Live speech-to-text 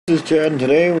This is Chad, and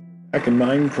today we're back in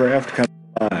Minecraft coming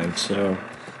live, so,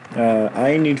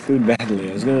 I need food badly.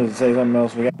 I was gonna say something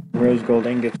else. We got rose gold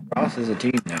ingots across as a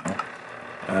team now.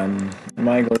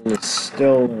 My goal is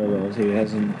still in the world. He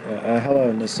hasn't,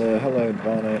 hello, Nissa, hello,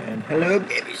 Donna, and hello,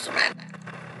 baby Samantha.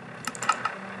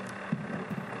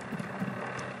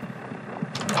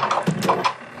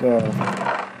 So,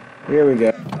 here we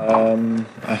go.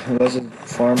 Let's just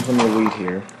farm some of the wheat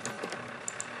here.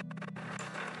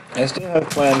 I still have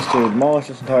plans to demolish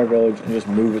this entire village and just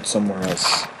move it somewhere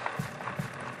else.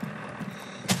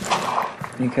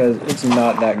 Because it's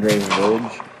not that great of a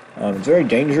village. It's very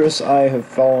dangerous. I have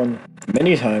fallen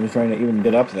many times trying to even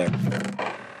get up there.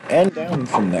 And down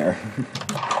from there.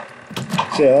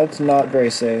 So yeah, that's not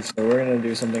very safe, so we're going to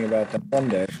do something about that one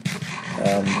day.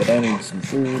 But I need some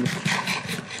food.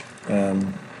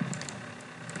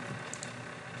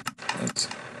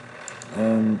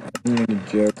 I'm gonna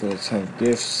joke, let's have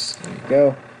gifts, there you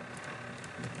go.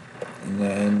 And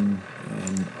then,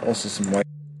 also some white,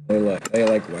 they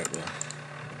like white wool.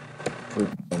 For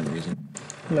some reason.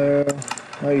 Hello,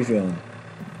 how are you feeling?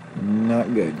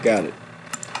 Not good, got it.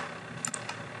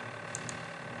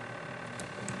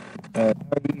 How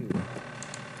are you?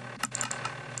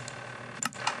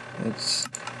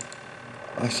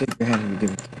 I'll shake your hand and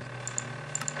give it.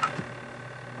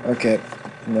 Okay,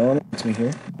 no one wants me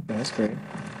here. That's great.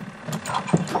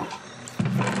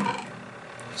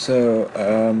 So,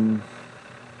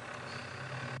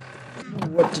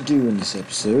 what to do in this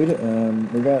episode?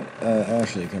 We got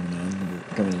Ashley coming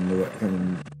down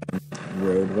the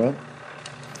road. What?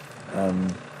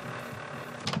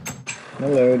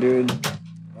 Hello, dude.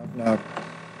 Knock knock.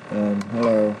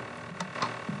 Hello.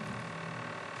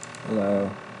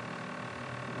 Hello.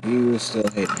 You still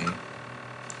hate me.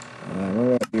 What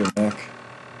about you, Mac?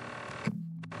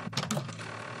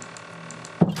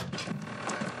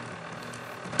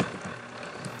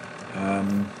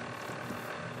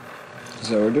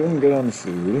 So we're doing good on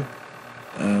food.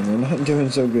 We're not doing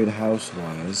so good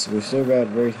house-wise. We've still got a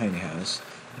very tiny house.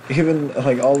 Even,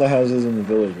 like, all the houses in the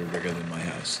village are bigger than my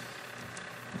house.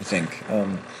 I think.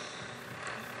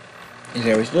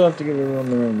 Yeah, we still have to give everyone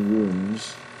their own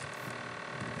rooms.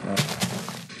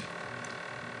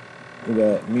 We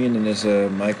got me and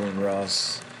Anissa, Michael and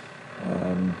Ross,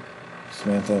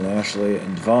 Samantha and Ashley,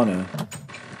 and Dvana.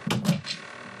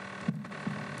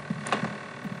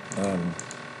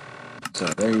 So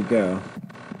there you go.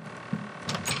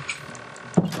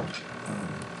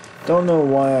 Don't know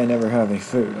why I never have any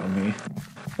food on me.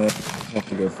 I have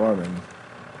to go farming.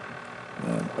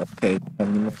 Okay, I have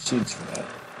any more seeds for that.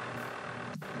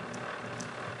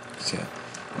 So yeah,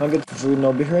 I'll get some food and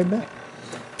I'll be right back.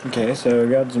 Okay, so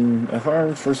got some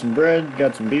farms for some bread,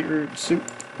 got some beetroot soup,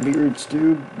 beetroot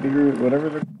stew, beetroot whatever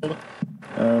they're called.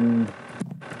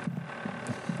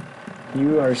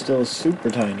 You are still super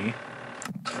tiny.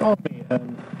 Follow me.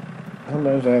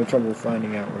 Sometimes I have trouble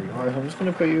finding out where you are, so I'm just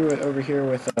going to put you over here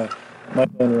with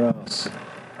Michael and Ross,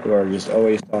 who are just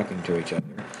always talking to each other.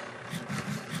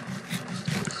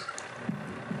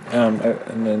 And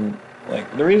then, like,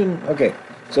 the reason... Okay,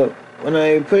 so when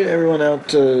I put everyone out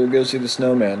to go see the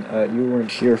snowman, you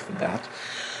weren't here for that.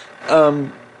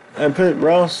 I put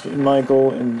Ross, and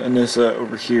Michael, and Anissa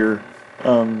over here,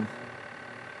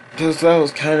 because that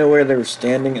was kind of where they were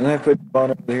standing, and I put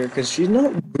Vaughn over here, because she's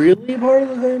not really part of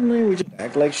the family, we just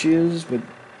act like she is, but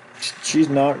she's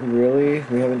not really.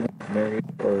 We haven't married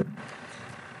or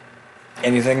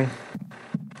anything.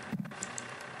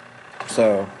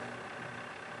 So,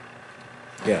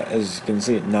 yeah, as you can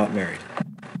see, not married.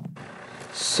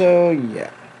 So,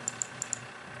 yeah.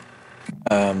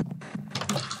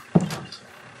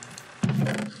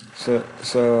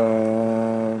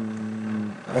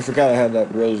 I forgot I had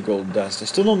that rose gold dust. I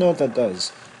still don't know what that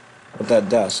does. What that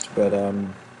dust, but,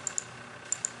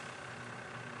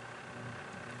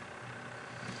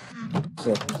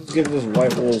 so, let's give this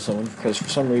white wool to someone, because for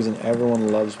some reason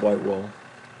everyone loves white wool.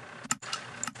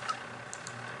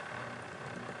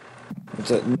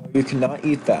 No, you cannot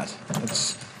eat that.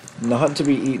 It's not to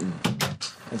be eaten.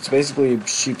 It's basically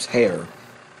sheep's hair.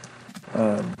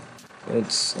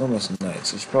 It's almost night,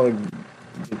 so you should probably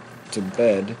get to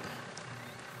bed.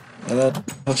 And then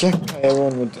I'll check by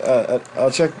everyone with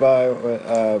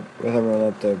everyone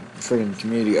at the friggin'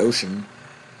 community ocean.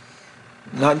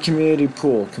 Not community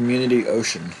pool, community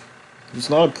ocean. It's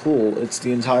not a pool, it's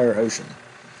the entire ocean.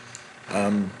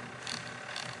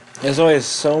 There's always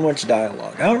so much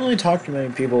dialogue. I don't really talk to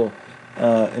many people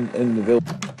in the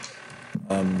village.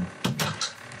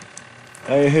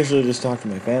 I usually just talk to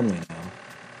my family now.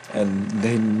 And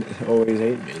they always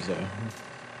hate me, so...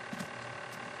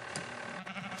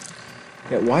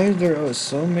 Yeah, why is there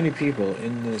so many people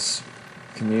in this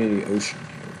community ocean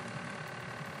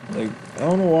here? Like, I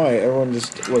don't know why everyone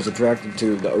just was attracted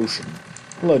to the ocean.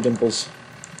 Hello, Dimples.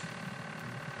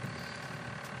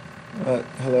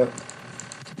 Hello.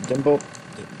 Dimple?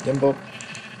 Dimple?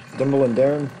 Dimple and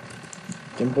Darren?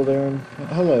 Dimple Darren?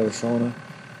 Hello, Shauna.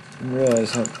 I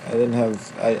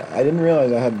didn't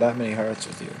realize I had that many hearts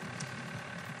with you.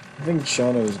 I think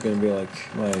Shauna was gonna be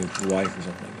like my wife or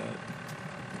something like that.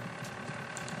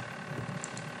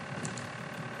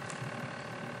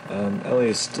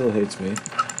 Elliot still hates me.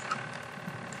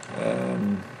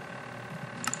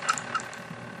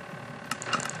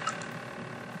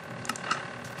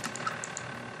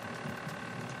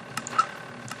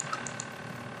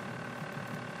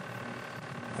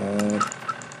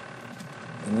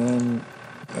 And then,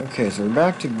 okay, so we're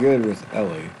back to good with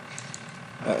Ellie.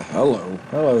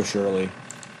 Hello, Shirley.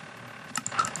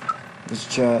 Let's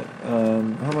chat.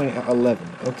 How many? 11.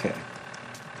 Okay.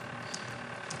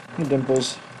 Hey,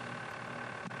 Dimples.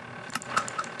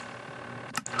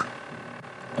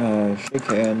 Shake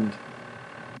hand.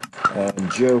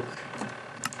 Joke.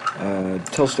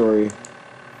 Tell story.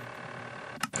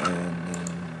 And then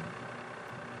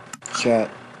chat.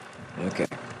 Okay.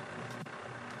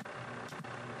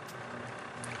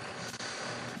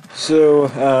 So,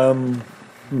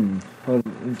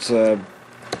 it's,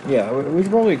 yeah, we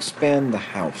should probably expand the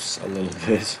house a little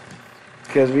bit.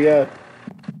 Because we got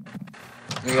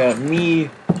me,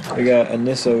 we got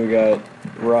Anissa, we got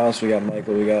Ross, we got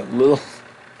Michael, we got little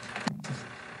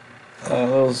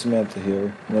Samantha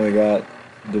here. And then we got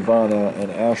Devana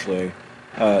and Ashley,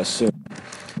 soon.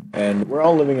 And we're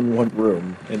all living in one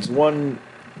room. It's one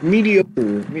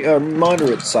mediocre,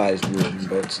 moderate-sized room,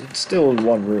 but it's still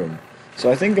one room. So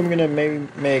I think I'm gonna maybe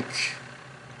make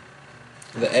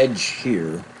the edge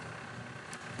here.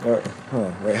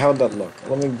 Wait, how'd that look?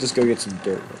 Let me just go get some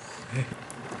dirt.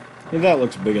 Yeah, that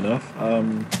looks big enough.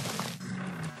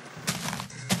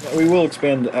 We will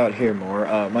expand out here more.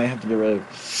 Might have to get rid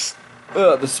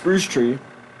of the spruce tree.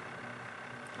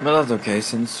 But that's okay,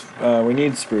 since we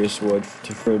need spruce wood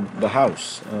for the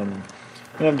house. I'm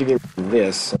gonna have to get rid of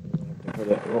this.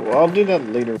 Well, I'll do that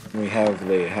later when we have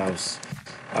the house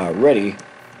ready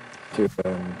to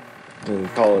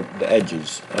call it the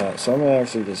edges. So I'm gonna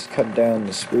actually just cut down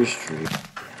the spruce tree.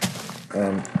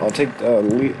 I'll take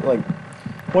like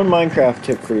one Minecraft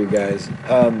tip for you guys.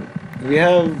 If you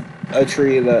have a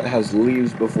tree that has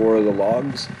leaves before the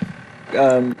logs,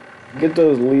 get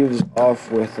those leaves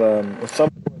off with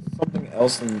something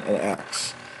else than an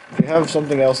axe. If you have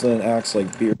something else than an axe,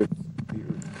 like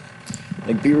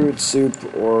beetroot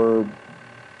soup, or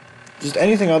just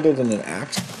anything other than an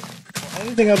axe,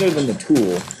 anything other than the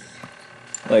tool,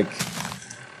 like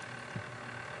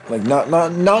not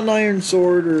an iron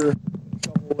sword or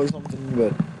shovel or something,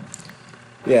 but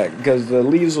yeah, because the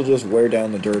leaves will just wear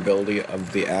down the durability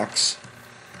of the axe.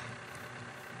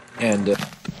 And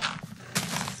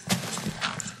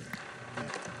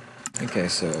okay,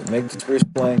 so make the spruce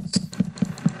planks.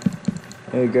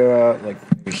 Maybe go out like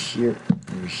maybe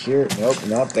here. Nope,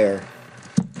 not there.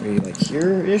 Maybe like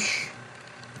here-ish.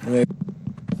 Maybe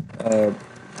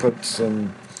put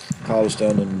some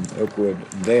cobblestone and oak wood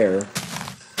there.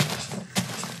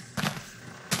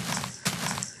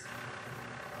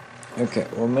 Okay,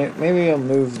 well maybe I'll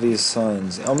move these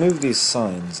signs. I'll move these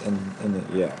signs and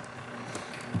yeah.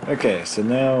 Okay, so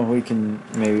now we can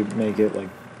maybe make it like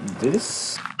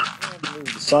this.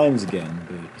 Move the signs again,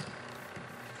 but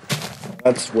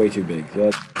that's way too big.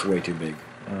 That's way too big.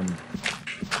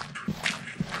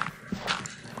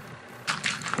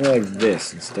 Like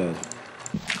this instead.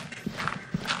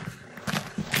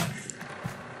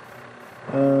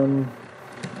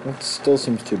 That still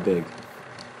seems too big.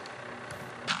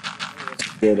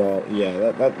 Good.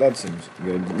 Yeah, that seems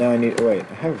good. Now I need. Wait,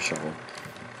 I have a shovel.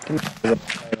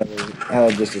 I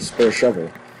have just a spare shovel.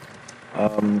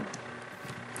 And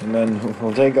then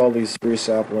we'll take all these spruce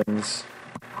saplings.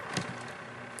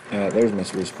 There's my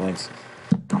spruce planks.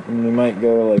 And we might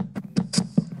go like this.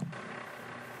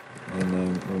 And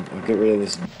then we'll get rid of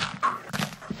this.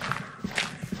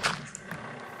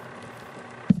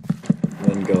 And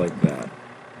then go like that.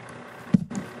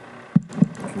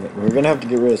 And we're gonna have to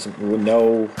get rid of some.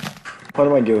 No. What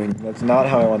am I doing? That's not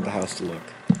how I want the house to look.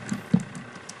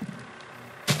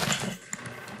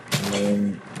 And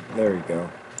then, there we go.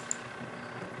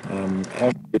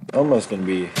 Actually, it's almost gonna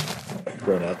be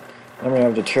grown up. I'm gonna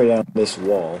have to tear down this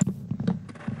wall.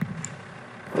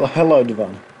 Well, hello,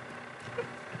 Devon.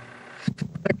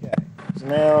 Okay, so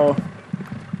now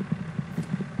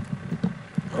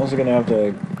I'm also gonna have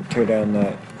to tear down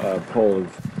that pole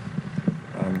of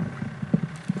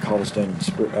cobblestone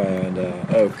and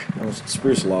oak. Almost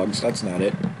spruce logs. That's not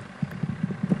it.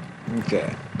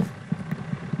 Okay.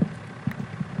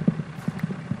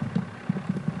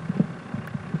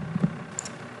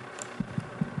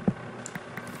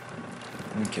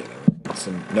 Okay. Put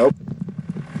some. Nope.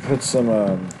 Put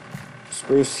some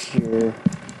spruce here.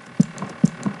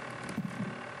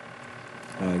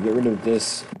 Get rid of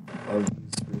this of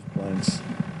these spruce planks.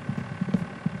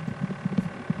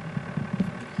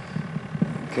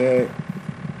 Okay.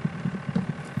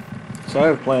 So I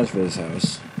have plans for this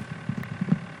house.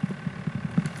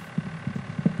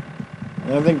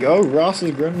 And I think, oh, Ross has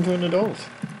grown into an adult.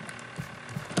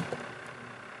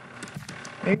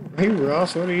 Hey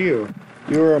Ross, what are you?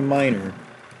 You are a minor.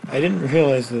 I didn't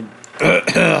realize that...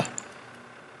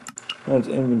 That's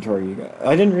inventory you got.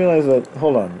 I didn't realize that...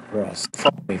 Hold on, Ross.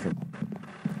 Follow me from...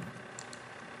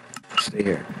 Stay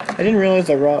here. I didn't realize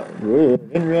that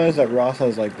Ross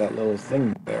has, like, that little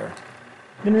thing there.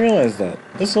 I didn't realize that.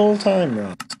 This whole time,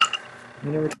 Ross.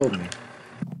 You never told me.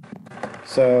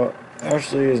 So,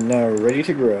 Ashley is now ready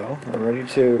to grow. Ready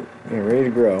to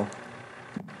grow.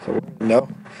 So, no.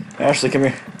 Ashley, come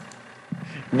here.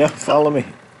 No, follow me.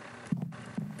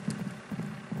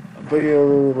 I'll put you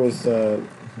over with,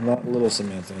 not little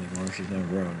Samantha anymore. She's now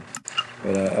grown.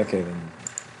 But, okay then.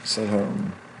 Sit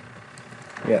home.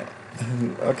 Yeah.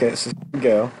 Okay, so here we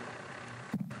go.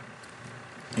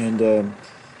 And,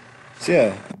 so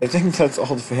yeah, I think that's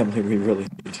all the family we really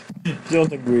need. I don't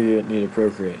think we need to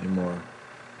procreate anymore.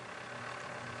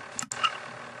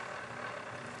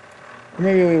 Or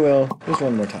maybe we will. Just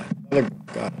one more time.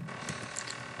 Got it.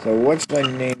 So what should I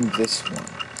name this one?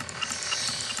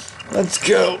 Let's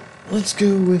go. Let's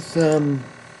go with,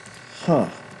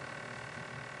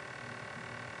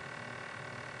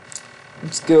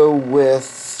 Let's go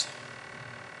with,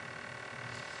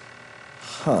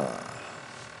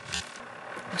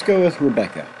 Let's go with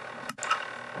Rebecca.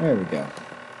 There we go.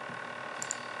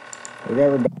 We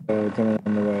got Rebecca coming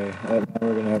on the way. Now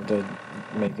we're gonna have to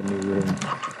make a new room.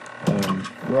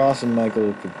 Ross and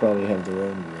Michael could probably have their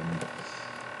own room.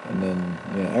 And then,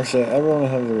 yeah, actually, everyone will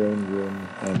have their own room.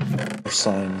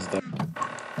 Signs that.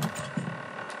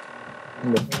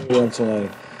 But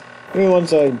maybe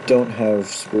once I don't have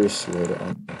spruce wood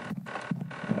on me.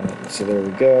 So there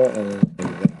we go, and then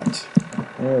like that.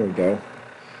 There we go.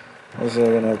 Also,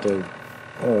 I'm gonna have to.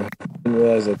 Oh, I didn't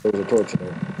realize that there was a torch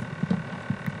there.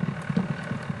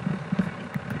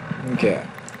 Okay.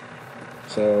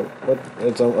 So what?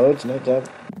 It's night time.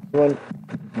 Come on,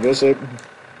 go sleep.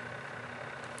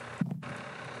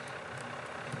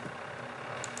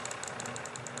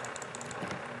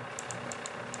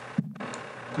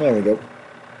 There we go.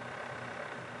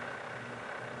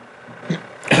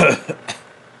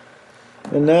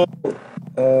 And now,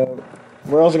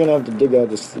 we're also gonna have to dig out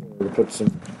this floor to put some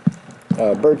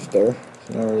birch there.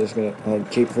 So now we're just gonna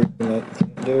keep freaking that.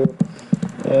 Can't do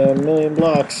a million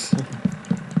blocks.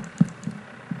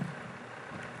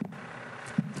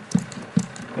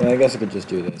 Yeah, I guess I could just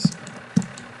do this.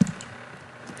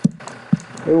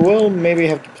 We will maybe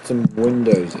have to put some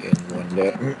windows in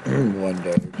one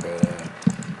day, but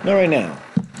not right now.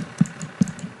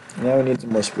 Now we need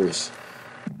some more spruce.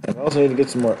 And I also need to get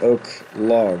some more oak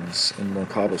logs and more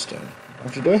cobblestone.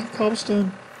 Actually, do I have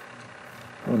cobblestone?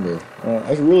 I wonder.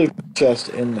 I could really put a chest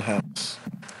in the house.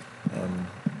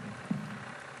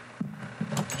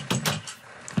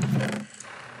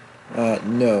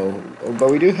 No. But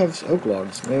we do have oak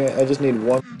logs. Maybe I just need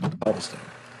one cobblestone.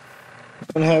 I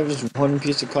don't have just one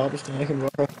piece of cobblestone I can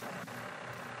borrow.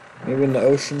 Maybe in the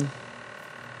ocean.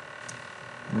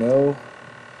 No.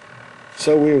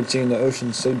 So weird seeing the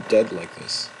ocean so dead like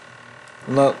this.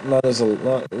 Not as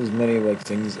many like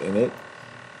things in it,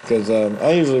 because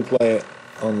I usually play it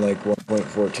on like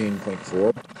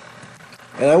 1.14.4,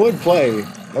 and I would play.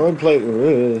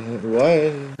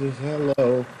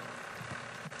 Hello.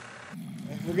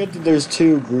 I forget that there's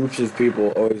two groups of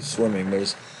people always swimming.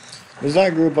 There's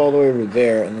that group all the way over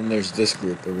there, and then there's this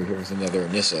group over here with another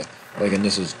Anissa, like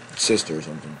Anissa's sister or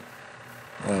something.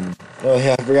 Oh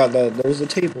yeah, I forgot that there's a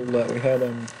table that we had,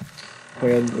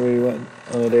 we went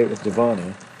on a date with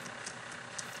Devana.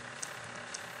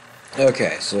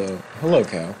 Okay, so, hello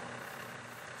cow.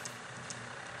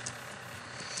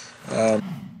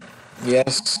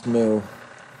 Yes, no.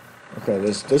 Okay,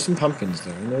 there's some pumpkins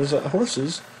there, and there's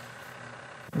horses.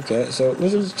 Okay, so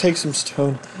let's just take some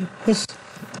stone. Let's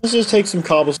just take some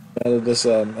cobblestone out of this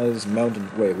mountain.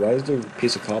 Wait, why is there a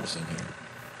piece of cobblestone here?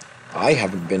 I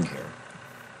haven't been here.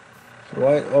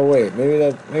 Why? Oh wait,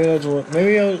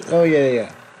 oh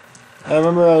yeah. I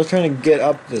remember I was trying to get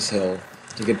up this hill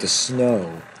to get the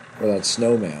snow, or that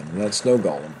snowman, that snow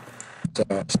golem.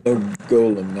 Snow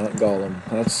Golem, not Gollum.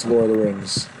 That's Lord of the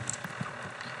Rings.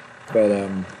 But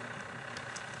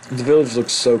the village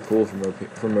looks so cool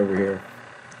from over here.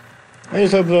 I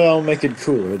just hope that I'll make it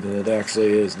cooler than it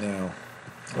actually is now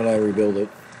when I rebuild it.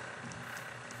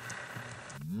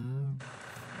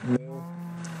 No.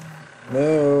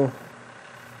 No.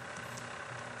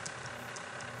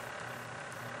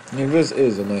 I mean, this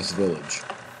is a nice village.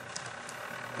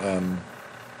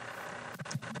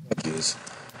 Jeez.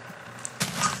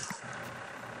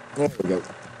 There we go.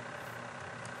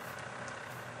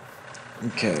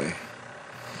 Okay.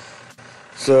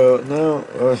 So now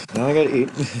I gotta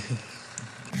eat.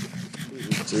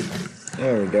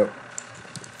 There we go.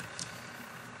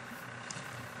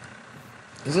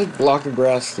 Is it block of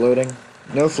grass floating?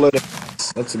 No floating.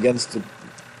 That's against the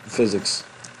physics.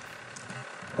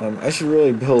 I should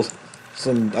really build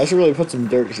some. I should really put some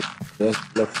dirt here. That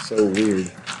looks so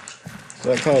weird. So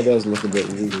that kind of does look a bit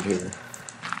weird here.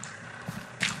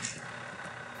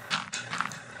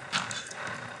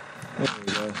 There we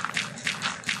go.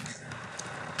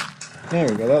 There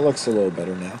we go. That looks a little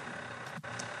better now.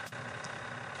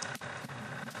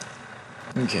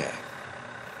 Okay.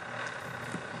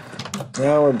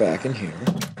 Now we're back in here.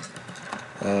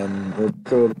 We'll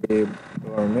go to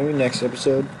or maybe next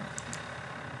episode.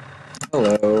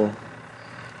 Hello.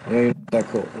 Yeah, you're not that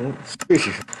cool. Oh, screw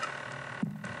you.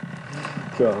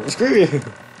 Go. Screw you.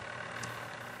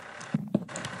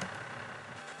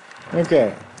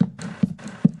 Okay.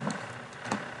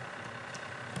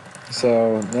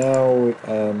 So now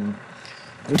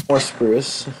need more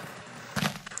spruce.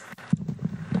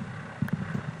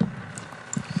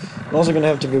 I'm also gonna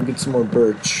have to go get some more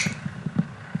birch.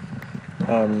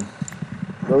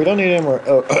 But we don't need any more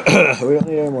oak. We don't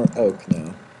need any more oak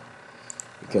now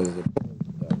because the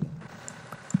done.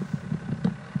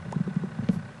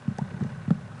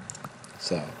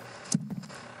 So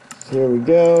here we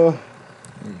go.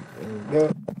 There we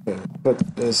go. Okay, put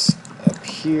this up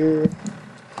here.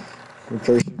 The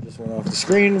cursor just went off the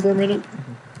screen for a minute.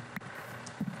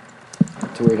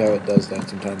 It's weird how it does that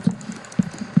sometimes.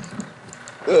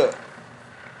 Ugh.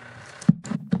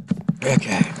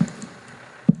 Okay.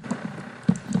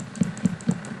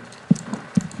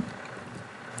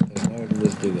 So now we can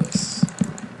just do this.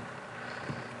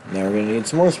 Now we're gonna need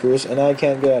some more spruce, and I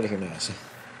can't get out of here now. So.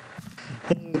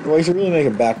 Well, you should really make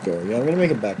a back door. Yeah, I'm gonna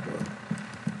make a back door.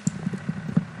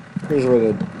 Here's where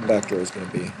the back door is gonna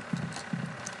be.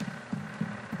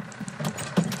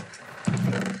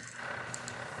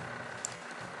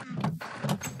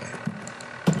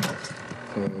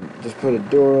 So just put a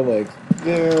door like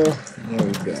there. There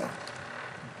we go.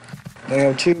 I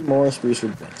have 2 more spruce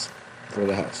wood planks for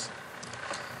the house.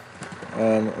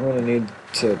 I'm gonna need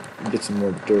to get some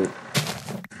more dirt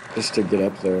just to get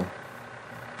up there.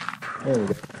 There we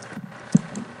go.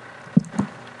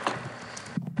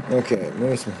 Okay,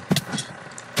 maybe some.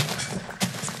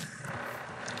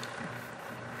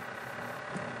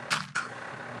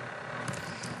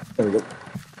 There we go.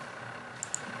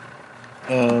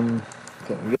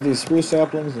 Okay, we get these spruce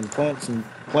saplings and plant some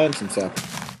saplings.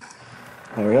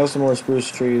 We have some more spruce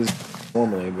trees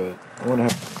normally, but I want to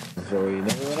have so we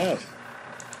never run out.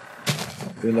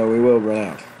 Even though we will run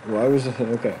out. Why was it?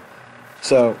 Okay.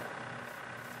 So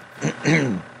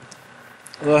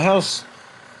the house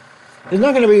is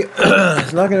not going to be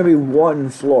it's not going to be one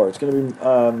floor. It's going to be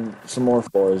some more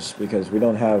floors because we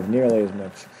don't have nearly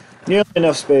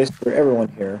enough space for everyone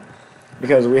here.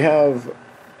 Because we have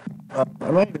I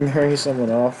might even marry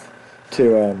someone off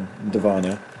to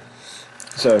Devana,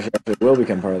 so she actually will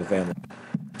become part of the family.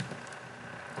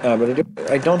 But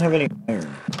I don't have any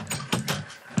iron.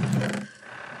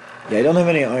 Yeah, I don't have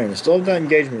any iron. I still have that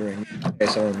engagement ring. Okay,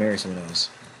 so I want to marry someone else.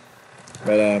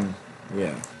 But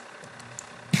yeah.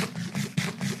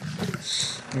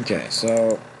 Okay,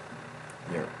 so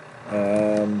here.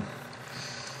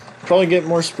 Probably get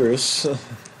more spruce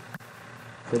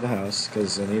for the house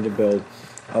because I need to build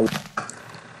a.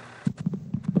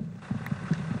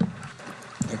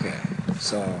 Okay,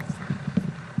 so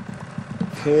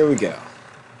here we go.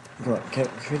 Come on, can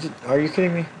we just, are you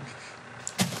kidding me?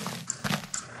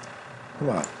 Come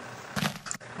on.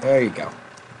 There you go.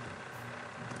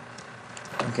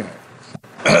 Okay.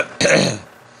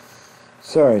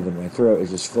 Sorry that my throat is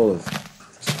just full of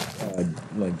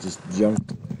like just junk.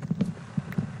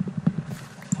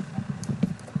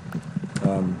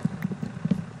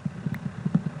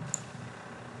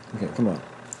 Okay, come on.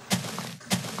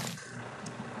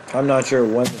 I'm not sure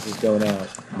when this is going out,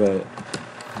 but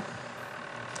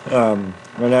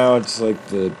right now it's like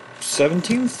the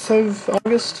 17th of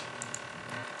August.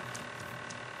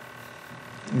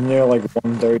 Near like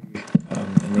 1:30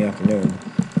 in in the afternoon.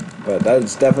 But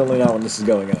that's definitely not when this is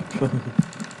going up.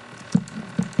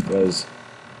 Because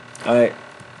I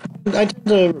tend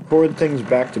to record things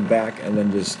back to back and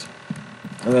then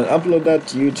upload that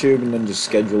to YouTube and then just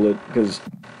schedule it. Because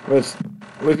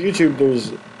with YouTube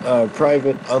there's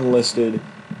private, unlisted,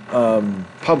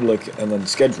 public, and then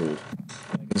scheduled.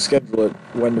 I can schedule it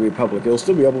when to be public. It'll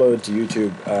still be uploaded to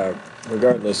YouTube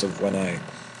regardless of when I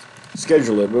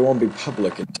schedule it, but it won't be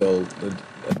public until the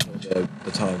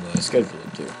time that I schedule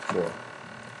it for.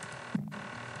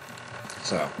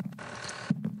 So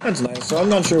that's nice. So I'm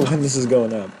not sure when this is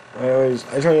going up. I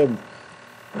try to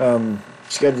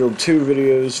schedule 2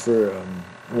 videos for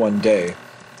one day.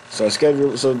 So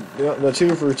the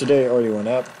 2 for today already went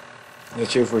up. The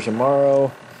 2 for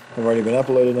tomorrow have already been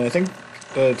uploaded, and I think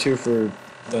the 2 for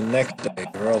the next day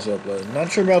are also uploaded.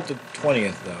 Not sure about the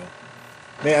 20th though.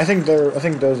 I think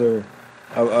those are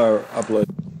uploaded.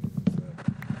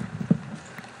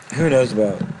 Who knows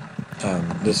about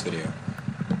this video?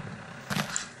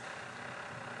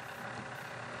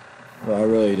 Well, I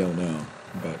really don't know,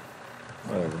 but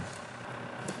whatever.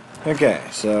 Okay,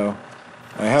 so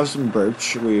I have some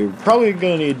birch. We're probably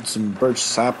gonna need some birch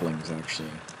saplings,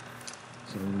 actually.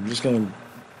 So I'm just gonna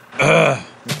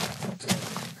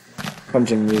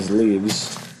punching these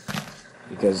leaves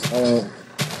because I don't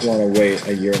want to wait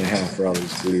a year and a half for all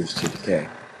these leaves to decay.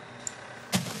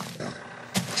 So.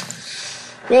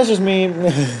 That's just me.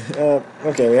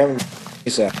 Okay, we haven't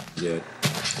saplings yet.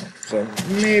 So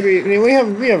maybe we have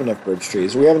enough birch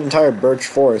trees. We have an entire birch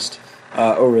forest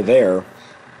over there.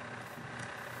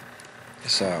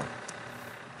 So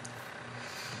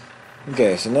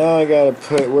okay, so now I gotta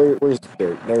put where's the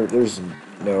dirt? There's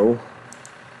no.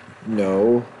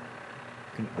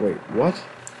 Wait, what?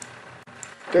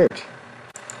 Dirt.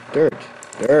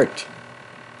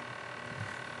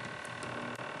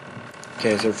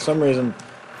 Okay, so for some reason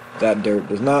that dirt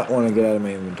does not want to get out of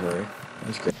my inventory.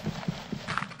 That's great.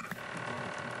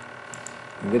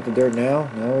 Can we get the dirt now?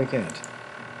 No, we can't.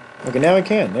 Okay, now we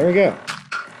can. There we go.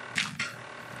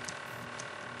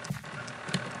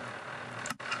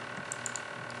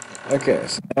 Okay,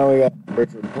 so now we got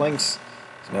birchwood planks.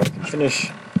 So now we can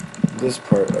finish this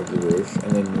part of the roof,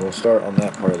 and then we'll start on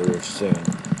that part of the roof soon.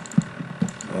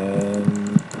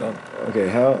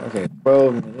 Okay,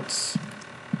 12 minutes.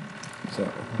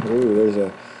 So, there's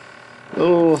a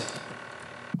little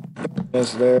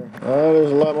darkness there. Oh,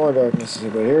 there's a lot more darkness,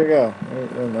 but here we go.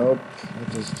 Nope,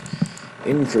 I just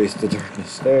increased the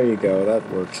darkness. There you go, that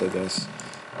works, I guess.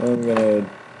 I'm gonna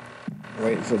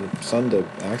wait for the sun to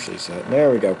actually set.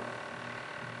 There we go.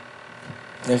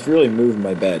 I have to really move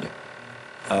my bed.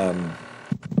 I'm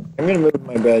gonna move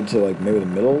my bed to like maybe the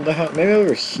middle of the house, maybe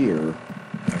over here,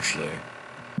 actually.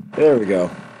 There we go.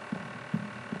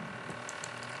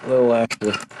 A little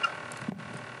actually.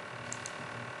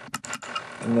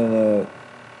 And then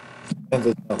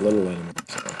Samantha's not little anymore,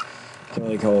 so I can't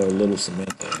really call her little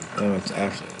Samantha. No, it's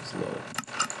Ashley. It's little.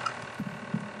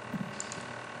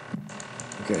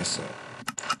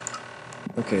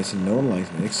 Okay, so no one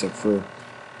likes me except for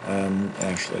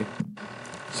Ashley.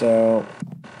 So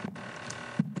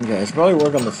okay, I should probably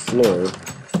work on the floor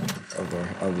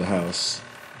of the house.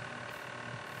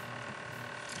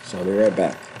 So I'll be right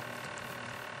back.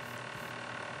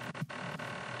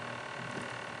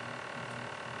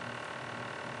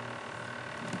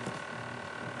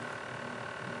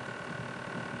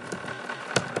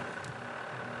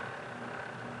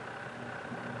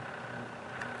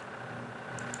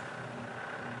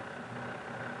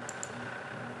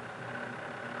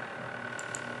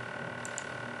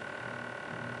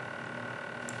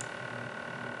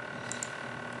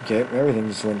 Okay, everything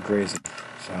just went crazy.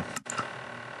 So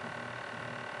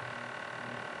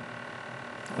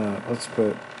let's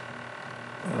put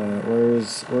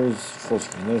where's full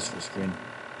screen? There's full screen.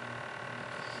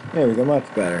 There we go, much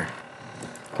better.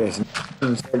 Okay, so now we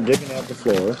can start digging out the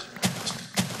floor.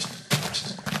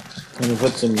 I'm gonna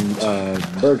put some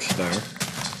birch there.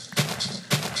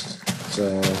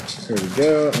 So here we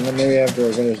go, and then maybe after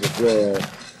I finish the floor,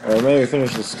 or maybe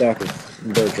finish the stack of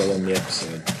birch, I'll end the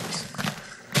episode.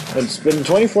 It's been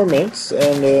 24 minutes,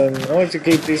 and I like to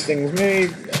keep these things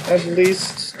maybe at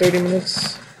least 30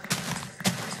 minutes.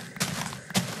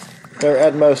 Or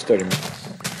at most 30 minutes.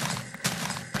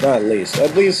 Not at least.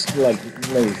 At least like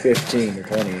maybe 15 or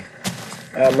 20.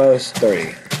 At most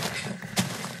 30.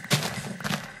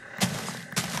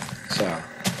 So.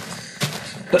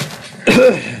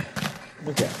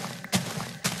 Okay.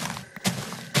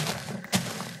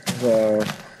 So,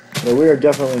 well, we are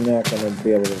definitely not going to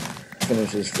be able to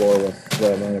finish this floor with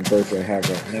the amount of birch I have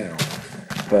right now.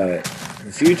 But in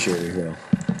the future we will.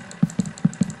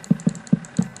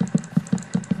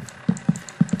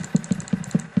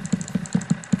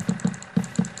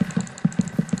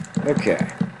 Okay.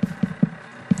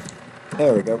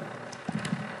 There we go.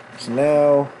 So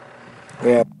now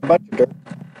we have a bunch of dirt.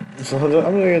 So I'm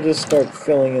going to just start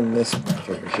filling in this much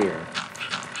over here.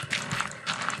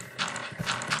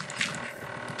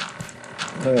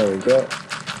 There we go.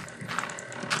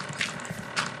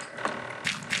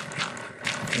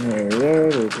 There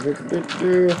we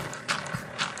go.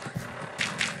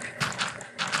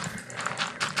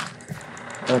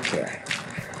 Okay.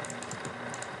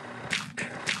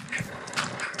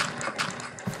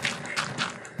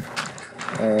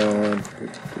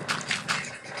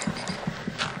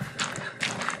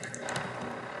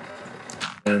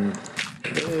 And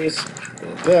this,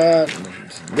 and that, and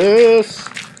this,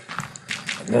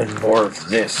 and then more of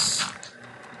this.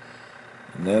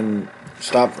 And then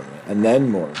stop for a minute, and then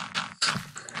more.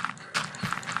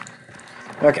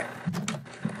 Okay.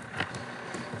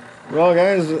 Well,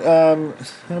 guys, I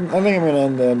think I'm going to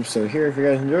end the episode here. If you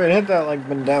guys enjoyed, hit that like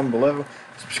button down below.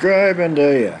 Subscribe, and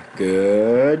yeah,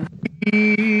 good.